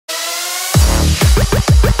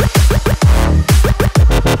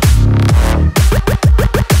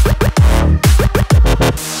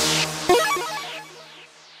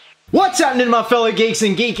happening, my fellow geeks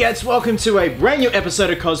and geekettes? Welcome to a brand new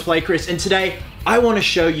episode of Cosplay Chris, and today I want to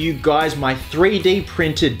show you guys my 3D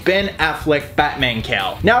printed Ben Affleck Batman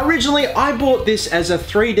cowl. Now originally I bought this as a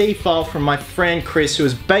 3D file from my friend Chris, who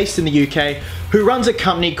is based in the UK, who runs a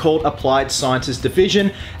company called Applied Sciences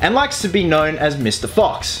Division and likes to be known as Mr.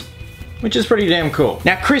 Fox, which is pretty damn cool.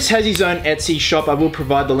 Now Chris has his own Etsy shop. I will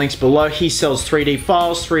provide the links below. He sells 3D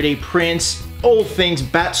files, 3D prints, all things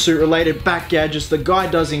Batsuit related, Bat gadgets. The guy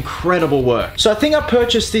does incredible work. So I think I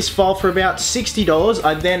purchased this file for about $60.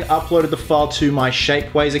 I then uploaded the file to my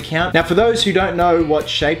Shapeways account. Now for those who don't know what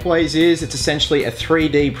Shapeways is, it's essentially a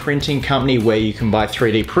 3D printing company where you can buy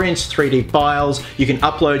 3D prints, 3D files, you can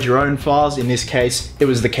upload your own files. In this case, it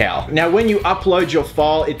was the cowl. Now when you upload your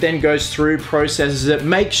file, it then goes through, processes it,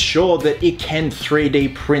 makes sure that it can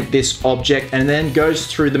 3D print this object, and then goes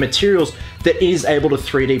through the materials that it is able to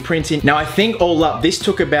 3D print in. Now I think all up, this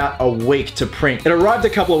took about a week to print. It arrived a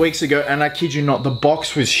couple of weeks ago, and I kid you not, the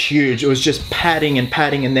box was huge. It was just padding and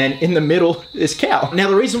padding, and then in the middle, this cowl. Now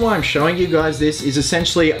the reason why I'm showing you guys this is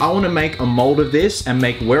essentially I want to make a mold of this and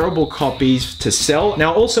make wearable copies to sell.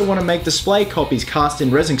 Now I also want to make display copies cast in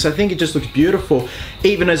resin, because I think it just looks beautiful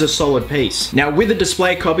even as a solid piece. Now with the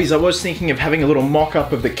display copies, I was thinking of having a little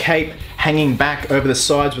mock-up of the cape hanging back over the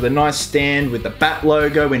sides with a nice stand with the Bat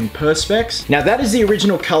logo in Perspex. Now that is the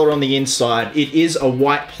original color on the inside. It is a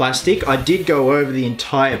white plastic. I did go over the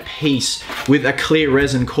entire piece with a clear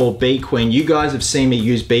resin called Bee Queen. You guys have seen me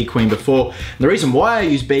use Bee Queen before. And the reason why I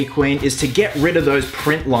use Bee Queen is to get rid of those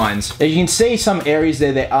print lines. As you can see, some areas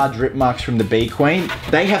there are drip marks from the Bee Queen.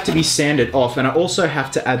 They have to be sanded off, and I also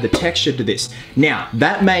have to add the texture to this. Now,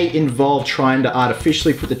 that may involve trying to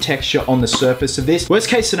artificially put the texture on the surface of this. Worst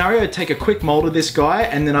case scenario, I'd take a quick mold of this guy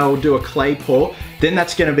and then I will do a clay pour. Then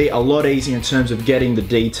that's gonna be a lot easier in terms of getting the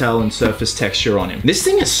detail and surface texture on him. This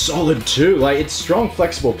thing is solid too. Like, it's strong,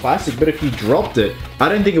 flexible plastic, but if you dropped it, I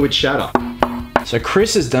don't think it would shatter. So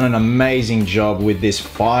Chris has done an amazing job with this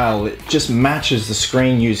file. It just matches the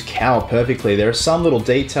screen used cowl perfectly. There are some little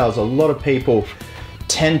details a lot of people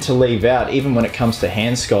tend to leave out, even when it comes to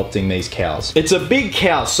hand sculpting these cowls. It's a big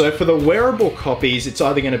cowl, so for the wearable copies, it's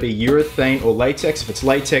either gonna be urethane or latex. If it's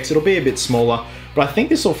latex, it'll be a bit smaller, but I think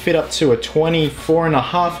this will fit up to a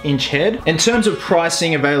 24.5-inch head. In terms of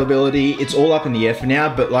pricing, availability, it's all up in the air for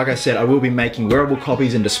now, but like I said, I will be making wearable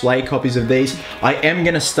copies and display copies of these. I am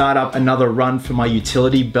gonna start up another run for my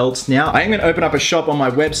utility belts now. I am gonna open up a shop on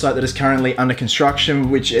my website that is currently under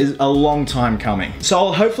construction, which is a long time coming.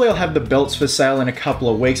 So hopefully I'll have the belts for sale in a couple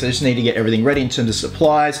of weeks. I just need to get everything ready in terms of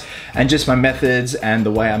supplies and just my methods and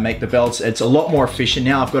the way I make the belts. It's a lot more efficient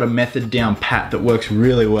now. I've got a method down pat that works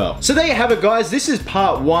really well. So there you have it, guys. This is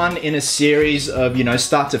part one in a series of, you know,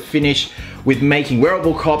 start to finish with making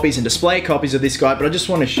wearable copies and display copies of this guy, but I just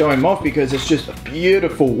want to show him off because it's just a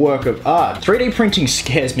beautiful work of art. 3D printing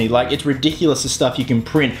scares me. Like, it's ridiculous the stuff you can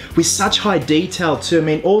print with such high detail too. I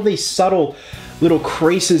mean, all these subtle little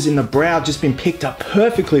creases in the brow just been picked up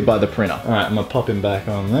perfectly by the printer. All right, I'm gonna pop him back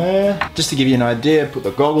on there. Just to give you an idea, put the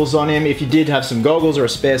goggles on him. If you did have some goggles or a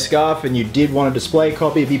spare scarf and you did want a display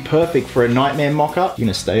copy, it'd be perfect for a nightmare mock-up. You're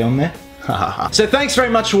gonna stay on there? So thanks very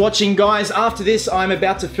much for watching, guys. After this, I'm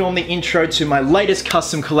about to film the intro to my latest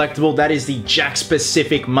custom collectible. That is the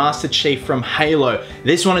Jack-specific Master Chief from Halo.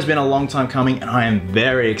 This one has been a long time coming, and I am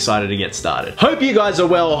very excited to get started. Hope you guys are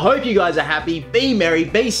well, hope you guys are happy, be merry,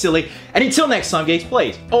 be silly, and until next time, geeks,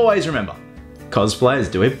 please, always remember, cosplayers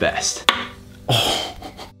do it best. Oh.